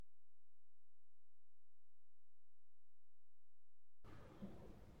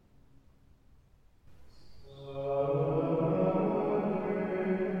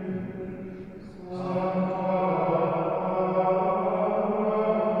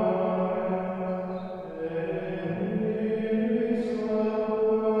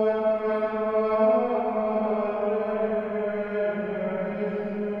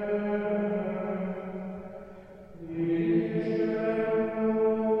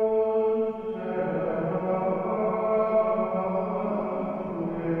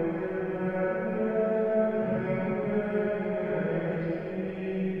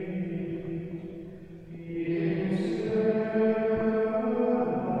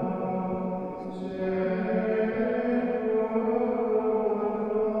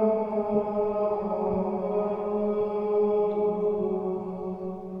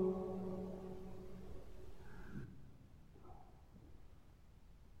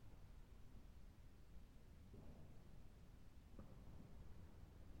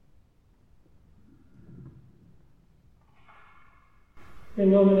In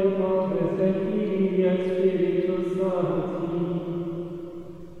nomine Patris et Filii et Spiritus Sancti.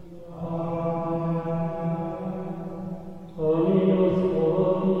 Amen. Dominus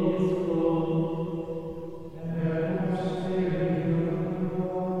vobiscum. Et spiritu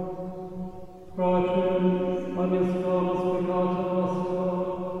tuo. Fratres, amistramus peccata nostra,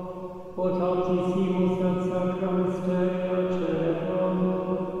 ut aptisimus et sacra mysteria celebrando.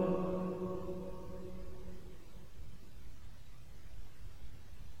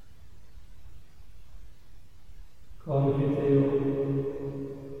 Confiteo,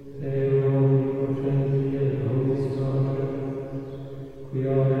 Deo omnipotenti et omnistatus,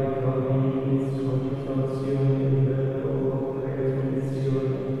 quia cavis cogitatione verbo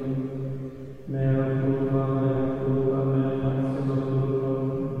creatione, mea culpa, mea maxima culpa,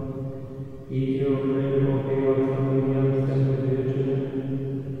 ideo primo Deo familiam semper virgine,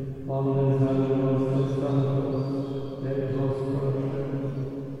 omnes angelos et sanctos, et vos protegens,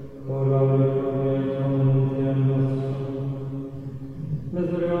 ora et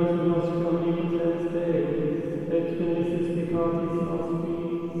Miserere nostrum omnipotens Deus, et finis peccatis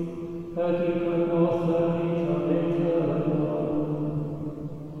nostris, perduca nostra vita aeterna.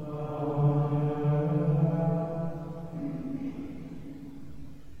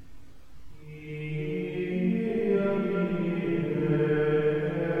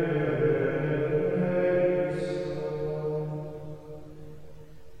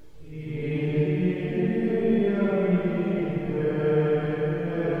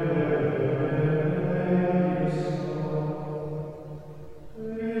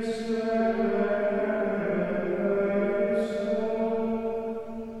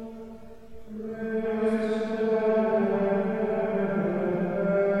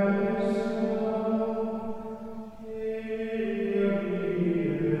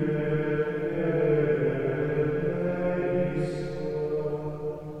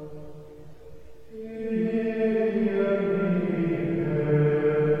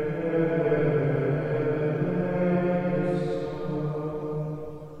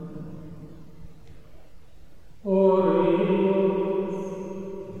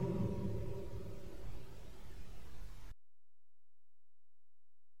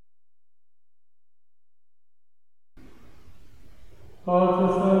 Pater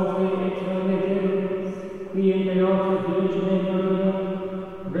Sancte Aeterne Deus, qui in Beata Virgine Maria,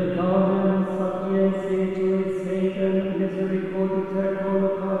 regalem sapientia tui saecem misericordite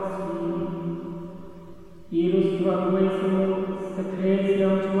colocasti, illustra quesimus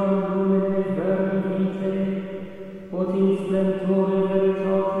ecclesiam tuam lumine verbi vitae, ut in splendore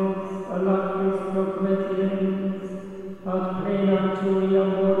veritatis alacris progrediens, ad plenam tui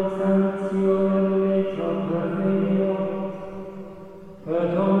amoris sanctionem letra pervenior, per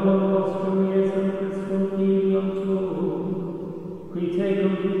Dominum nostrum Iesum Christum Filium Tuum, qui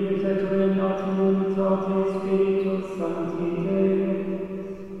tecum vivit et regnat in unitate Spiritus Sancti Deus,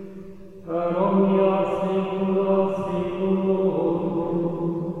 per omnia saecula saeculorum.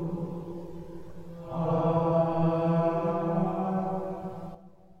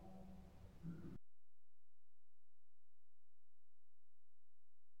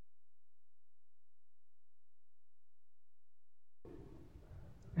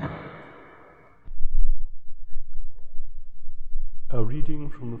 A reading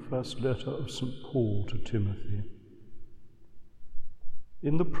from the first letter of St. Paul to Timothy.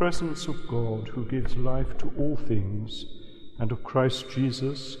 In the presence of God, who gives life to all things, and of Christ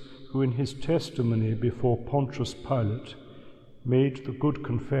Jesus, who in his testimony before Pontius Pilate made the good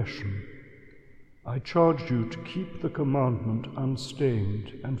confession, I charge you to keep the commandment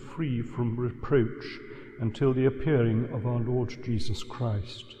unstained and free from reproach until the appearing of our Lord Jesus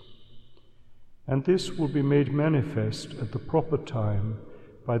Christ. And this will be made manifest at the proper time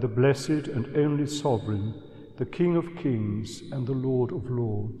by the blessed and only Sovereign, the King of kings and the Lord of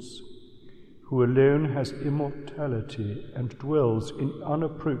lords, who alone has immortality and dwells in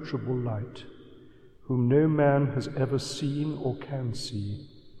unapproachable light, whom no man has ever seen or can see.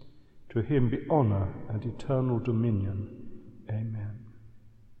 To him be honor and eternal dominion. Amen.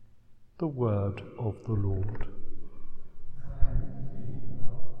 The word of the Lord.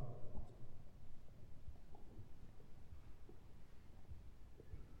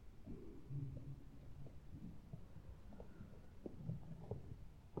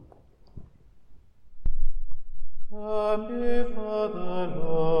 Come before the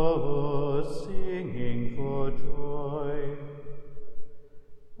Lord, singing for joy.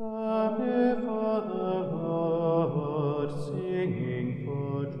 Come before the Lord, singing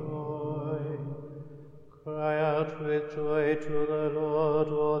for joy. Cry out with joy to the Lord,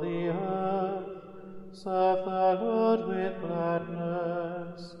 all the earth. serve the Lord with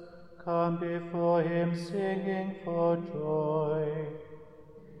gladness. Come before him singing for joy.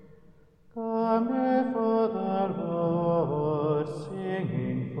 Come before the Lord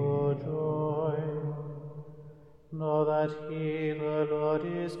singing for joy. Know that he, the Lord,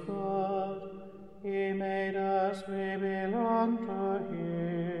 is good. He made us, we belong to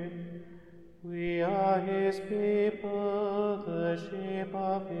him. We are his people, the sheep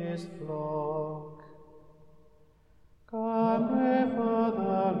of his flock. Come before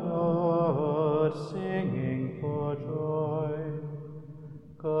the Lord, singing for joy.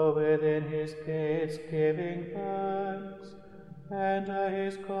 Go within his gates, giving thanks. Enter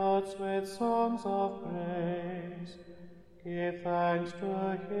his courts with songs of praise. Give thanks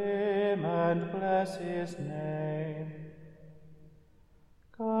to him and bless his name.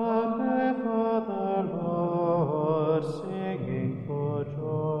 Come before the Lord, singing for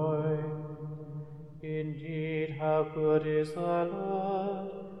joy. Indeed, how good is the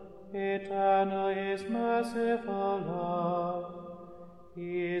Lord! Eternal his merciful love.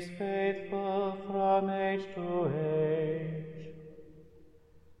 He is faithful from age to age.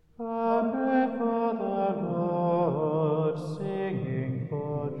 Come before the Lord, singing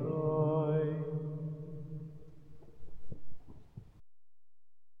for joy.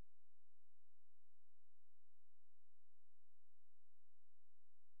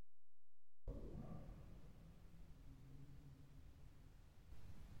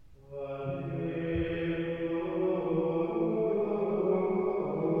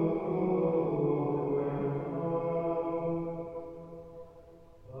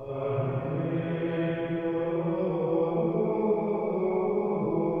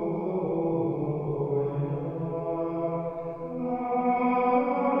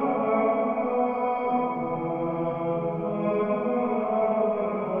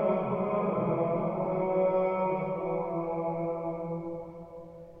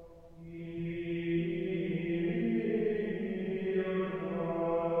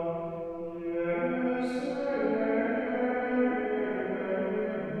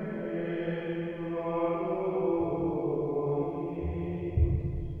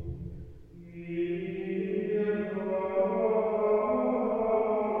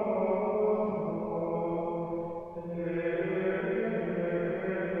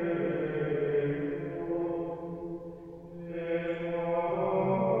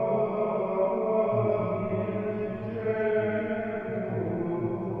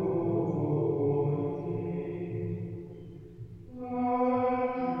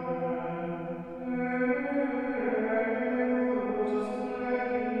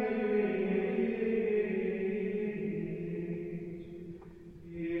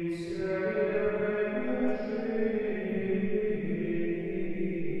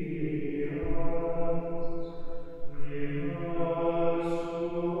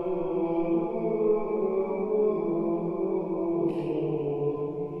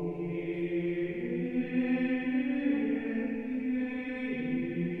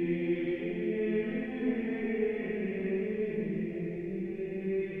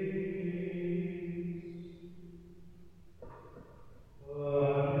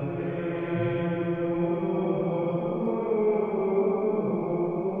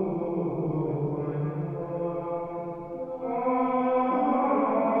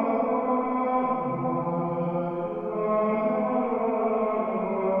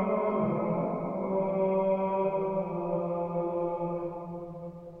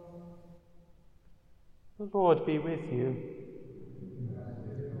 The Lord be with you.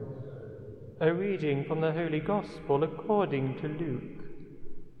 A reading from the Holy Gospel according to Luke.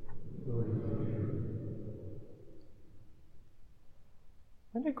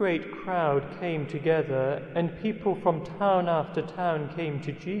 When a great crowd came together and people from town after town came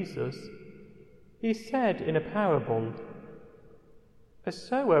to Jesus, he said in a parable, "A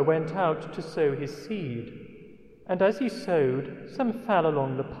sower went out to sow his seed, and as he sowed, some fell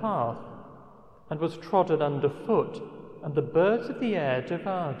along the path, and was trodden underfoot, and the birds of the air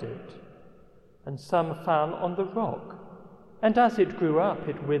devoured it. And some fell on the rock, and as it grew up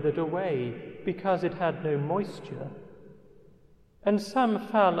it withered away, because it had no moisture. And some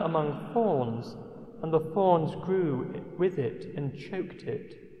fell among thorns, and the thorns grew with it and choked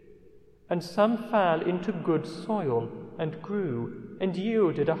it. And some fell into good soil, and grew, and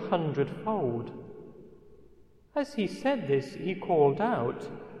yielded 100-fold. As he said this, he called out,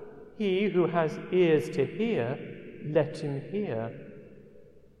 'He who has ears to hear, let him hear.'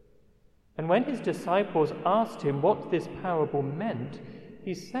 And when his disciples asked him what this parable meant,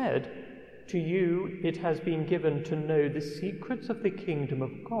 he said, 'To you it has been given to know the secrets of the kingdom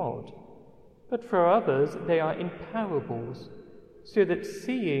of God, but for others they are in parables, so that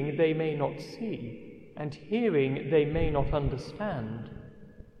seeing they may not see, and hearing they may not understand.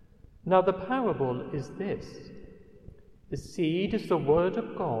 Now the parable is this: the seed is the word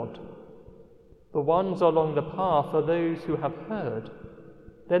of God. The ones along the path are those who have heard.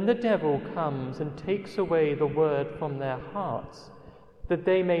 Then the devil comes and takes away the word from their hearts, that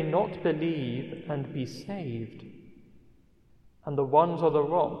they may not believe and be saved. And the ones on the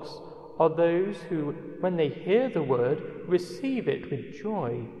rocks are those who, when they hear the word, receive it with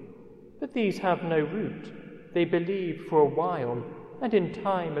joy. But these have no root. They believe for a while, and in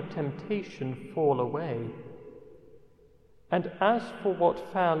time of temptation fall away. And as for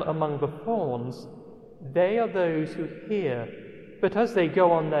what fell among the thorns, they are those who hear, but as they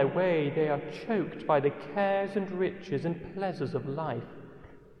go on their way, they are choked by the cares and riches and pleasures of life,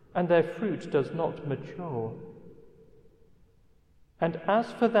 and their fruit does not mature. And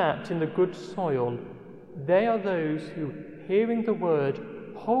as for that in the good soil, they are those who, hearing the word,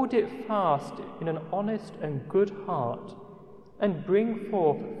 hold it fast in an honest and good heart, and bring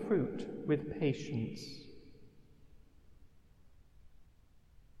forth fruit with patience.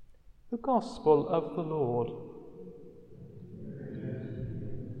 The Gospel of the Lord.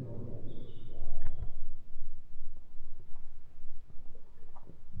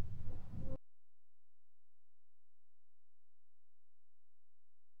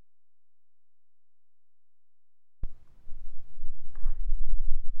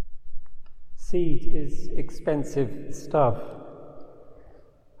 Seed is expensive stuff,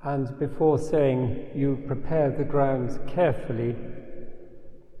 and before sowing you prepare the ground carefully,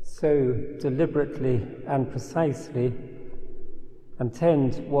 sow deliberately and precisely, and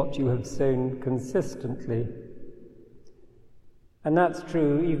tend what you have sown consistently. And that's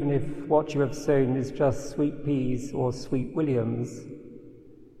true even if what you have sown is just sweet peas or sweet williams.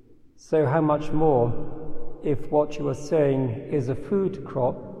 So how much more if what you are sowing is a food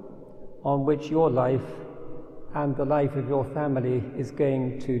crop on which your life and the life of your family is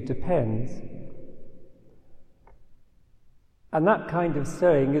going to depend. And that kind of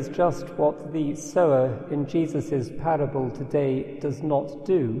sowing is just what the sower in Jesus' parable today does not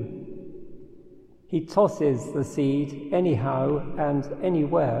do. He tosses the seed anyhow and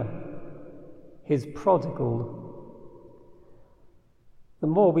anywhere, his prodigal. The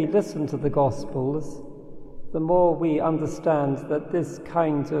more we listen to the Gospels, the more we understand that this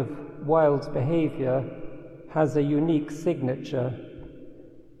kind of wild behaviour has a unique signature.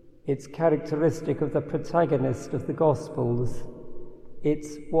 It's characteristic of the protagonist of the Gospels.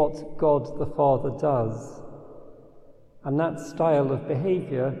 It's what God the Father does. And that style of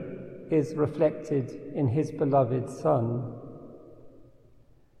behaviour is reflected in his beloved Son.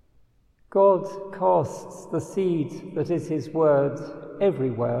 God casts the seed that is his word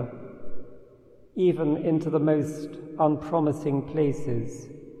everywhere, even into the most unpromising places.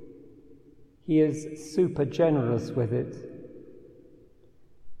 He is super generous with it.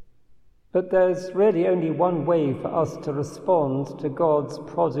 But there's really only one way for us to respond to God's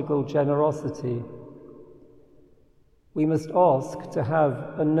prodigal generosity. We must ask to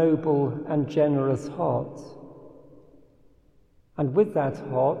have a noble and generous heart. And with that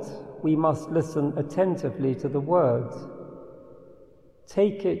heart, we must listen attentively to the word.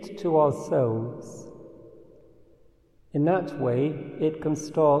 Take it to ourselves. In that way, it can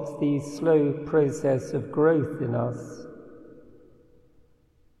start the slow process of growth in us.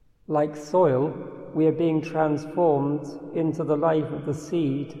 Like soil, we are being transformed into the life of the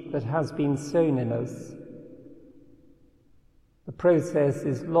seed that has been sown in us. The process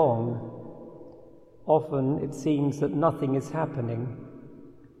is long. Often it seems that nothing is happening.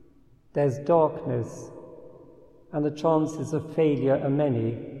 There's darkness, and the chances of failure are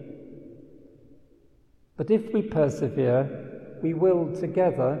many. But if we persevere, we will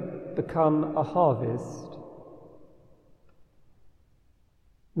together become a harvest.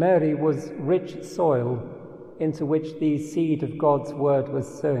 Mary was rich soil into which the seed of God's word was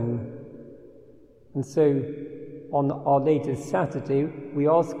sown. And so, on our latest Saturday, we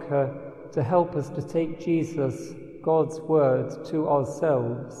ask her to help us to take Jesus, God's word, to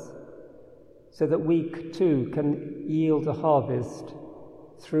ourselves, so that we too can yield a harvest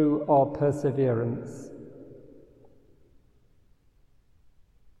through our perseverance.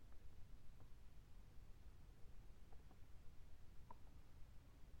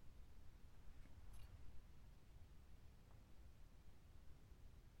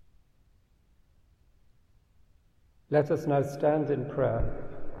 Let us now stand in prayer.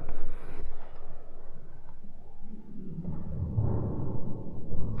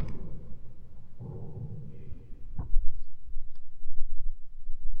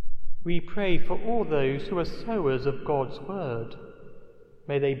 We pray for all those who are sowers of God's word.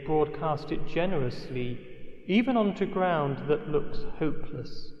 May they broadcast it generously, even onto ground that looks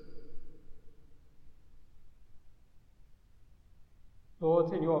hopeless.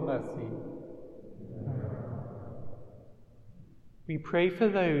 Lord, in your mercy. We pray for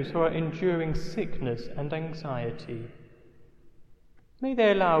those who are enduring sickness and anxiety. May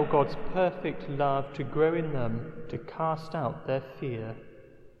they allow God's perfect love to grow in them to cast out their fear.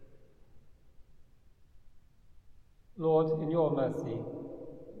 Lord, in your mercy.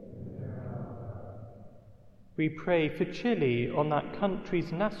 We pray for Chile on that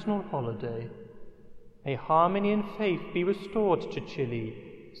country's national holiday. May harmony and faith be restored to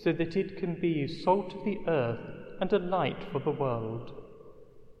Chile so that it can be salt of the earth and a light for the world.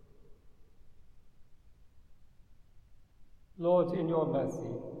 Lord, in your mercy.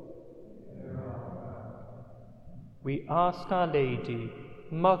 We ask Our Lady,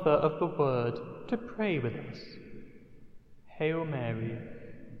 Mother of the Word, to pray with us. Hail Mary,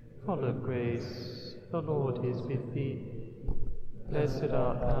 full of grace, the Lord is with thee. Blessed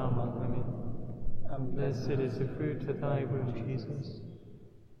art thou among women, and blessed is the fruit of thy womb, Jesus.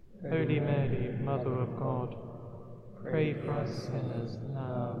 Holy Mary, Mother of God, pray for us sinners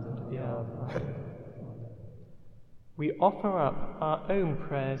now and at the hour of our death. We offer up our own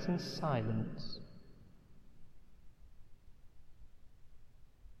prayers in silence.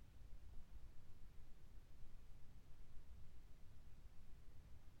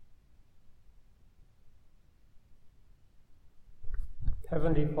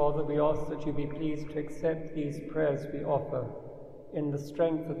 Heavenly Father, we ask that you be pleased to accept these prayers we offer in the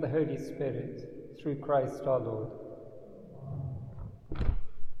strength of the Holy Spirit, through Christ our Lord.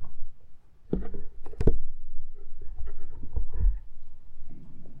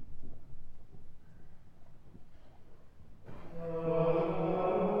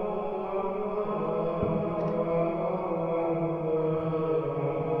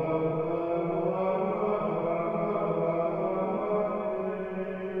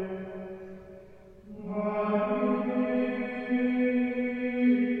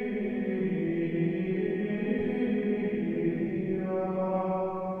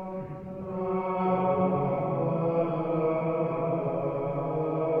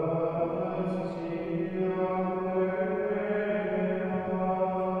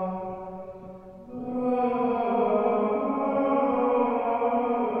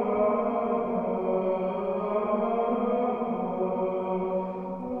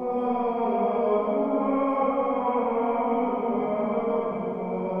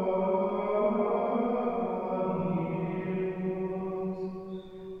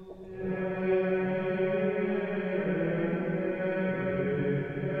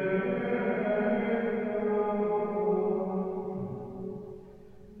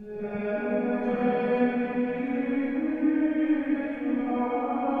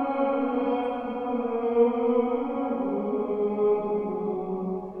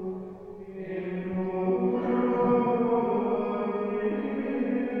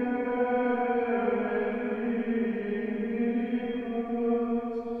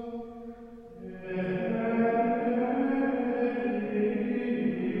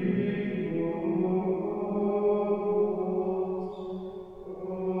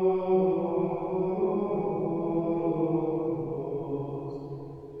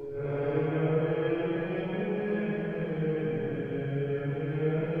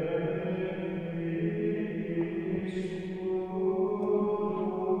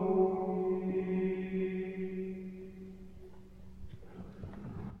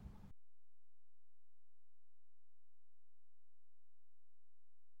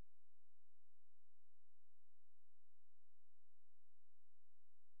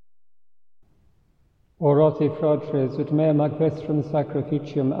 Orate fratres, ut meam ac vestrum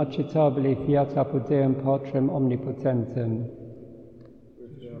sacrificium acceptabile fiat apud Deum Patrem omnipotentem.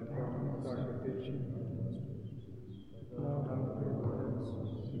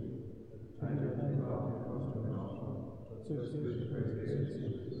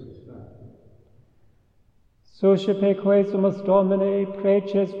 Suscipe quesumus Domine,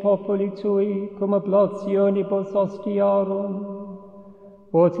 preces populi tui, cum oblationibus ostiarum,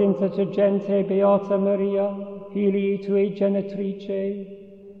 ut intercedente Beata Maria, filii tui genitrice,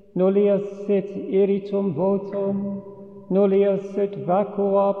 nullius sit iritum votum, nullius sit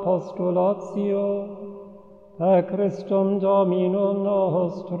vacua postulatio, per Christum Dominum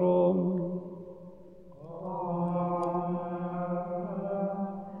nostrum.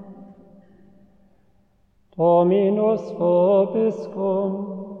 Dominus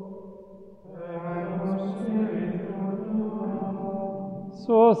vobiscum.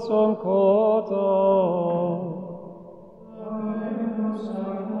 Sursum cordon.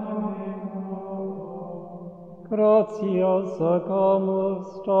 Gratias agamus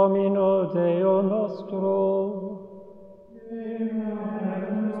Domino Deo nostro.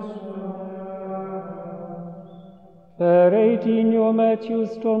 Fere dignum et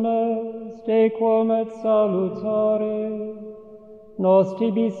justum est, equum et salutare, nos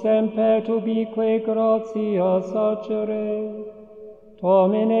tibi semper ubique gratias agere,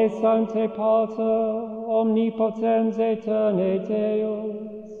 Domine Sancte Pater, omnipotens aeterne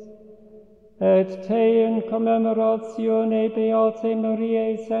Deus, et te in commemoratione Beate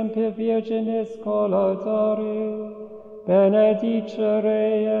Mariae semper Virginis collaudare, benedicere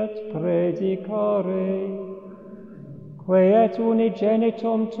et predicare, quae et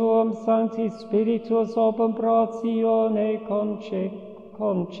unigenitum tuum Sancti Spiritus obumbratione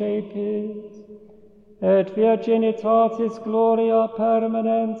concepit, et virginitatis gloria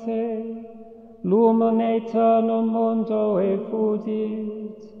permanente, lumen aeternum mundo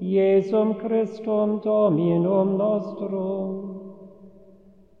effudit, Iesum Christum Dominum nostrum,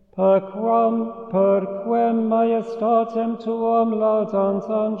 per quem majestatem tuam laudant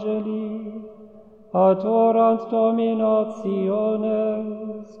angeli, adorant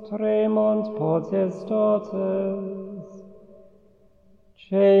dominationes, tremunt potestates,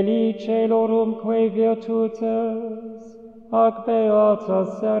 Celi celorumque virtutes, ac beata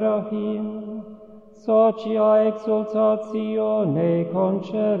serafim, socia exultatione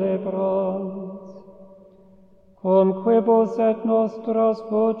concelebrant, cum quibus et nostras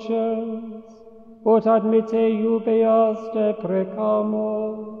voces, ut admitte iubeas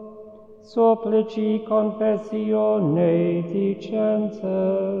deprecamur, supplici confessione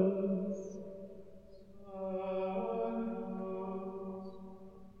dicentes.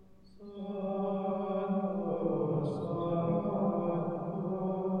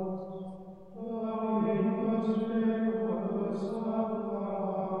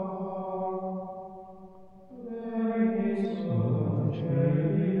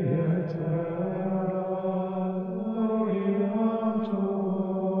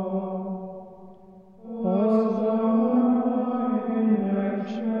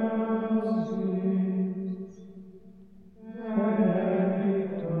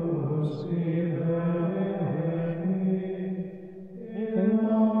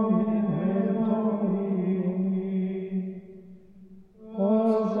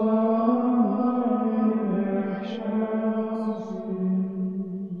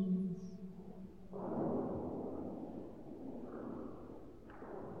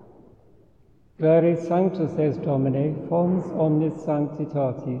 Vere sanctus est Domine, fons omnis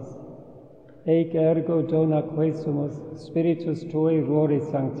sanctitatis. Ec ergo dona quesumus Spiritus Tui rore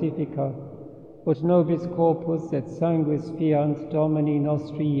sanctifica, ut nobis corpus et sanguis fiant Domini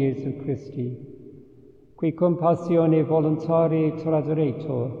nostri Iesu Christi, qui cum passione voluntarie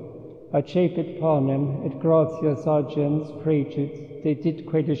traduretur, accepit panem et gratias agens pregit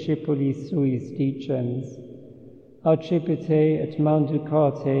deditque discipulis suis dicens, accipite et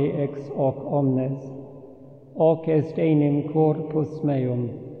manducate ex hoc omnes, hoc est enim corpus meum,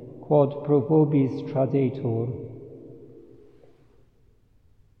 quod pro vobis tradetur.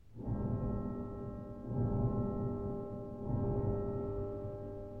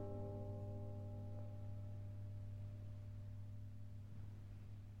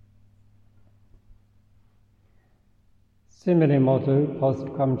 Simile modo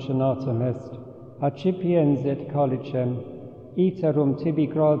postquam cenatum est, accipiens et calicem, iterum tibi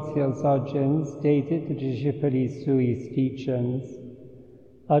gratias agens dedit discipulis suis dicens,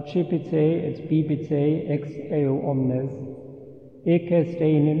 accipite et bibite ex eo omnes, ec est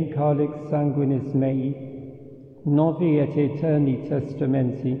enim calix sanguinis mei, novi et eterni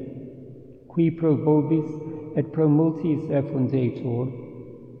testamenti, qui pro vobis et pro multis effundetur,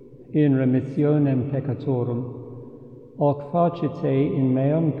 in remissionem peccatorum, hoc facite in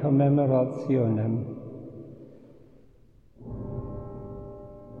meam commemorationem.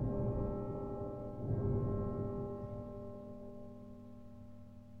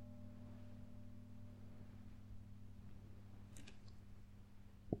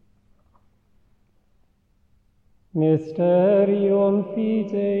 Mysterium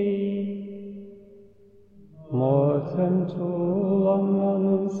Fidei, mortem tuam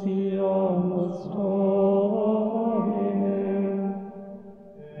annunciamus Domine,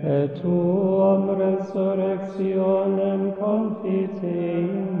 et tuam resurrectionem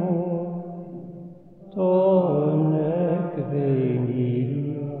confiteamur, donec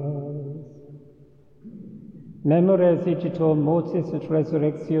venias. Memores igitur mortis et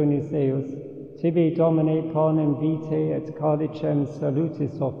resurrectionis eius, tibi Domine panem vitae et calicem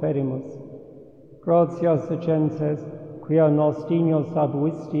salutis offerimus. Gratias agentes, quia nos dignos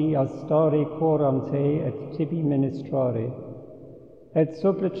abuisti a stare coram te et tibi ministrare. Et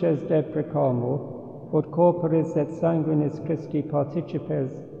supplices deprecamo, ut corporis et sanguinis Christi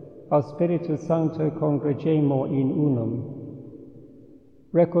participes, a Spiritus Sancto congregemo in unum.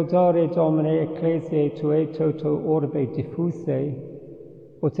 Recordare, Domine, ecclesiae Tuae toto orbe diffuse,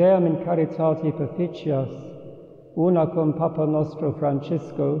 ut eam in caritate propitias, una cum Papa nostro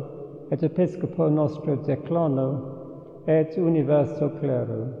Francisco, et Episcopo nostro Declano, et universo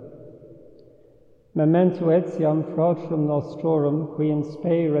clero. Memento etiam fratrum nostrorum, qui in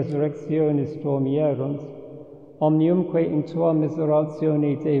spe resurrectionis dormierunt, omniumque in tua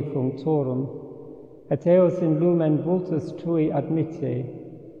miseratione defunctorum, et eos in lumen vultus tui admitte,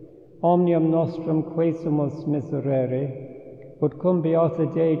 omnium nostrum quesumus miserere, ut cum beata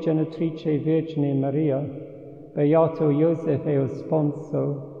Dei genitrice Virgine Maria, beato Iosef eos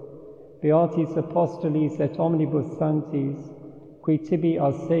sponso, beatis apostolis et omnibus sanctis, qui tibi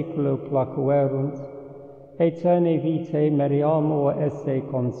a saeculo placuerunt, aeterne vitae meriamur esse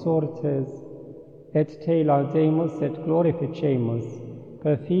consortes, et te laudemus et glorificemus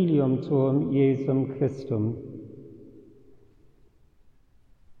per Filium tuum Iesum Christum.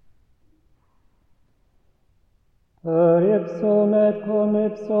 Per ipsum et cum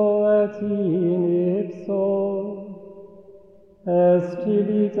ipso et in ipso, est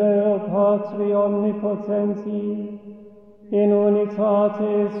tibi Deo Patri omnipotenti, in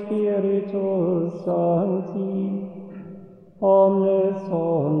unitate Spiritus Sancti, omnes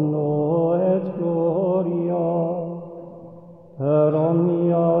honor et gloria, per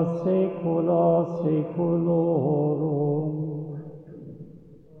omnia saecula saeculorum.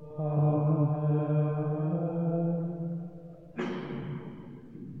 Amen.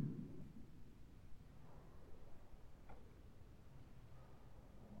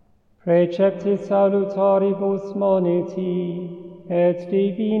 Precepti salutaribus moniti, et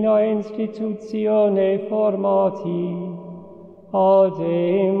divina institutione formati,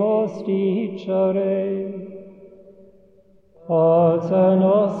 audemus dicere. Pater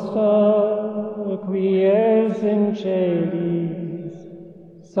noster, qui es in celis,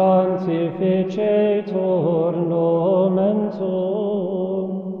 sanctificetur nomen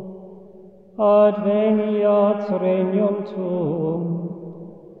tuum, adveniat regnum tuum,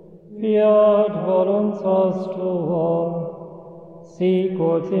 fiat voluntas tua,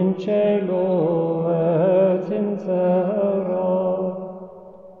 sicut in cielo et in terra.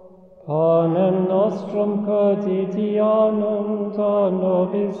 Panem nostrum quotidianum da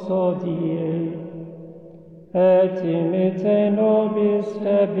nobis hodie, et dimitte nobis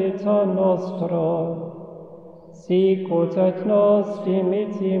debita nostra, sicut et nos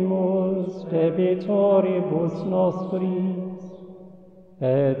dimittimus debitoribus nostris,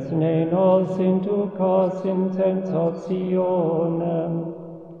 et ne nos inducas in tentationem,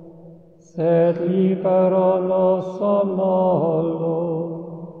 sed libera nos a malo.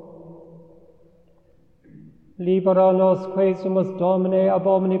 Libera nos quesumus Domine ab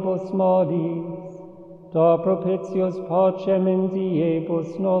omnibus malis, da propitius pacem in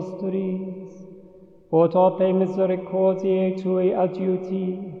diebus nostris, ut ope misericordiae Tui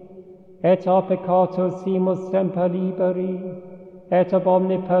adiuti, et a peccato simus semper liberi, et ab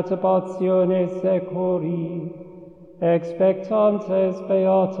omni perturbatione securi, expectantes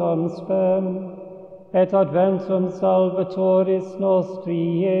beatam spem, et adventum Salvatoris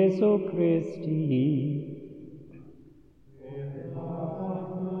nostri Iesu Christi.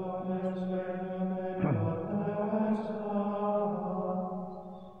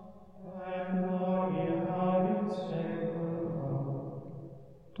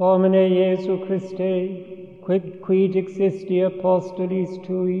 Domine Iesu Christe, quid existi apostolis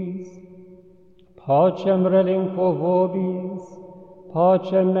Tuis, pacem relinquo vobis,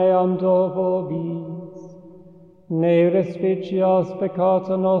 pacem meam do vobis, ne respicias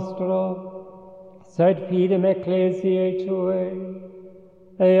peccata nostra, sed fidem ecclesiae Tuae,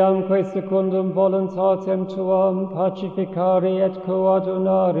 eamque secundum voluntatem Tuam pacificare et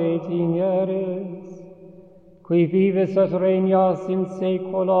coadunare digneris, qui vives et regnas in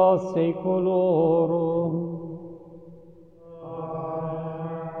saecula saeculorum.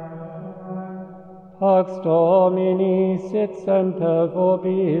 Pax Domini sit semper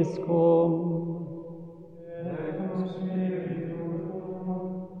vobiscum.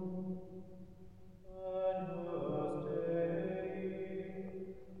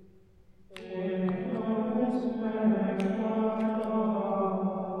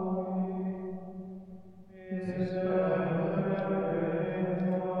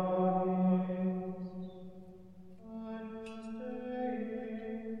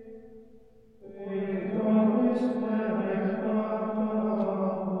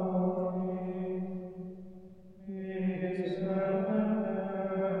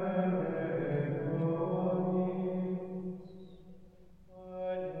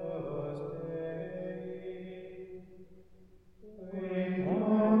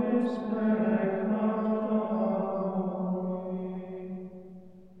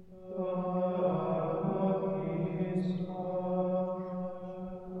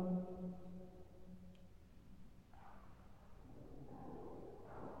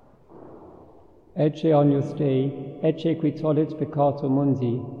 ecce agnus Dei, ecce qui tollit peccato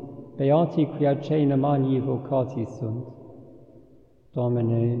mundi, beati quia cena magni vocati sunt.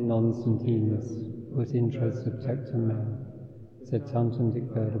 Domine, non sentimus, ut intra subtectum meum, sed tantum dic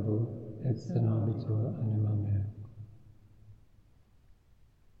verbum, et senabitur anima mea.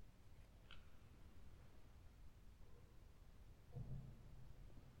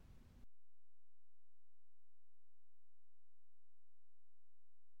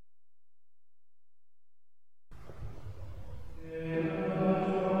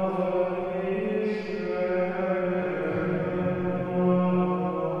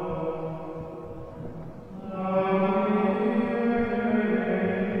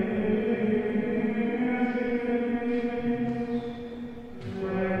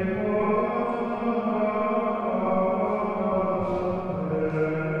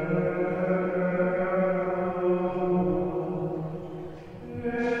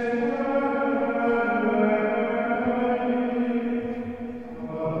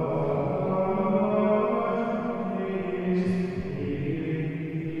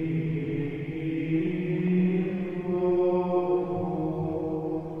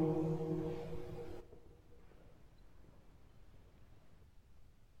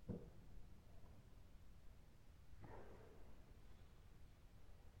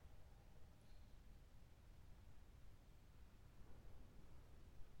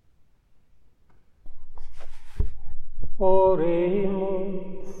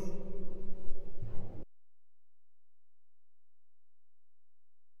 Oremus.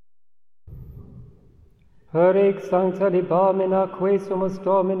 Per ex sancta libamina que sumus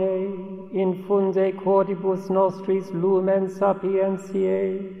Domine, infunde cordibus nostris lumen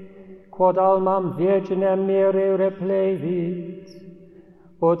sapientiae, quod almam virginem mere replevit,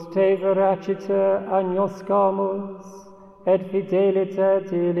 ut te veraciter agnoscamus, et fideliter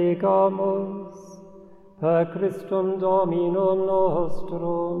delegamus, per Christum Dominum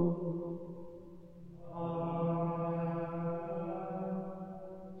nostrum.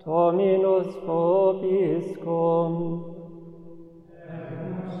 Dominus vobiscum.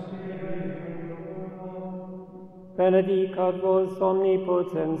 Benedicat vos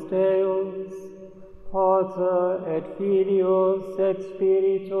omnipotens Deus, Pater et Filius et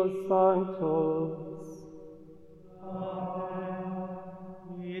Spiritus Sanctus.